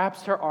she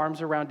wraps her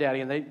arms around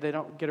Daddy, and they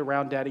don't get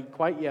around Daddy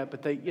quite yet,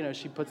 but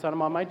she puts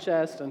them on my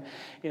chest, and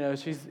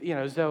she's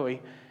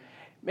Zoe,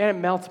 man, it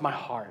melts my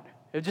heart.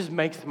 It just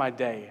makes my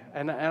day,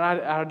 and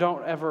I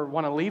don't ever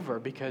want to leave her,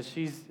 because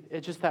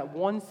it's just that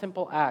one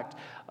simple act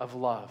of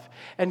love.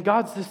 And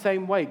God's the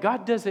same way.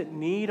 God doesn't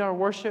need our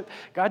worship.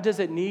 God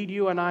doesn't need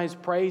you and I's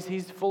praise.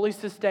 He's fully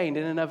sustained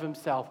in and of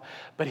Himself,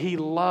 but He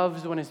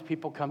loves when His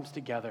people comes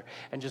together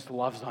and just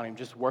loves on Him,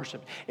 just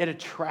worship. It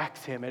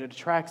attracts Him. It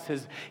attracts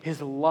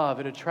His love.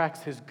 It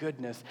attracts His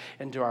goodness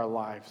into our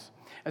lives.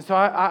 And so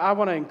I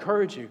want to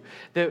encourage you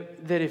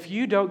that if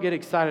you don't get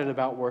excited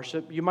about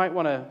worship, you might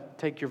want to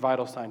take your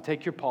vital sign,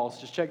 take your pulse,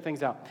 just check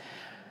things out.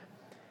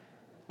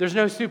 There's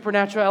no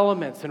supernatural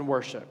elements in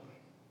worship,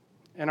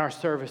 in our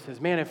services.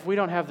 Man, if we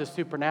don't have the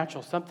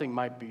supernatural, something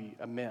might be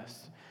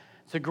amiss.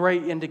 It's a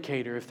great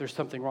indicator if there's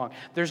something wrong.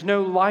 There's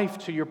no life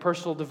to your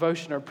personal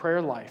devotion or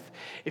prayer life.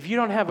 If you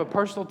don't have a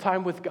personal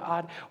time with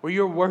God where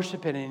you're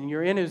worshiping and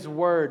you're in His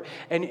Word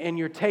and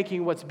you're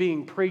taking what's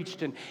being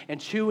preached and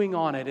chewing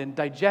on it and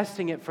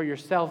digesting it for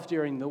yourself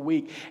during the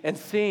week and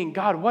seeing,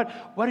 God, what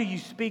are you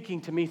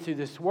speaking to me through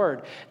this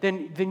Word?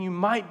 Then you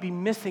might be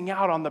missing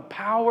out on the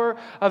power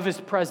of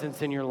His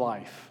presence in your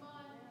life.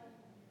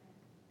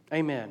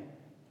 Amen.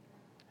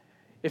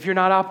 If you're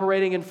not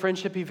operating in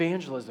friendship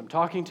evangelism,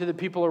 talking to the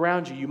people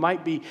around you, you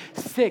might be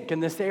sick in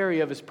this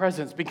area of His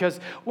presence, because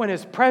when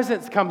His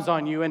presence comes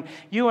on you and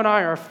you and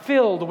I are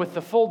filled with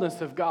the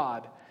fullness of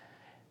God,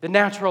 the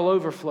natural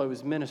overflow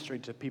is ministry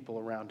to people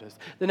around us.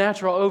 The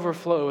natural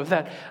overflow of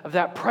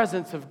that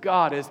presence of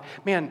God is,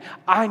 man,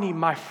 I need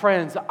my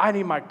friends, I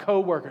need my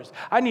coworkers,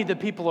 I need the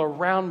people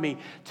around me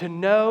to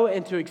know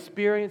and to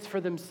experience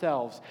for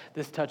themselves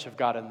this touch of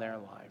God in their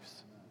lives.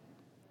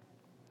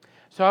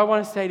 So I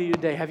want to say to you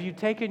today, have you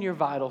taken your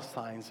vital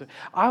signs?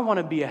 I want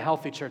to be a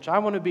healthy church. I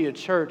want to be a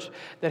church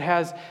that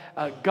has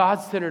a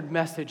God-centered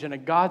message and a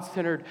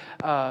God-centered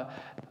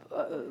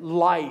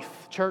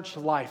life, church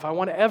life. I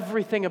want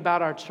everything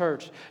about our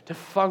church to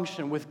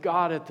function with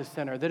God at the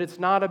center, that it's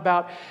not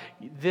about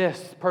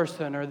this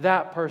person or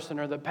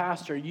the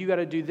pastor. You got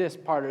to do this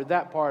part or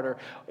that part or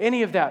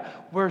any of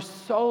that. We're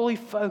solely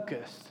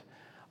focused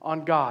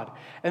on God.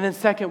 And then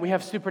second, we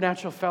have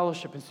supernatural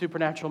fellowship and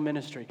supernatural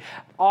ministry.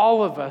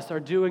 All of us are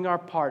doing our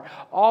part.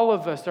 All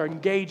of us are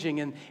engaging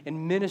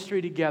in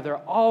ministry together.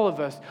 All of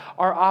us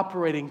are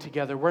operating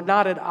together. We're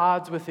not at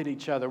odds with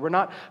each other. We're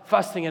not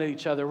fussing at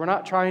each other. We're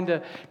not trying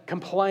to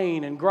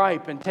complain and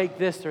gripe and take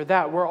this or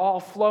that. We're all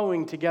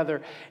flowing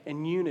together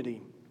in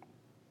unity.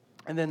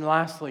 And then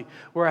lastly,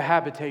 we're a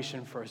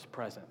habitation for His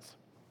presence.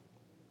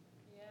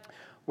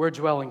 We're a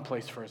dwelling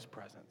place for His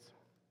presence.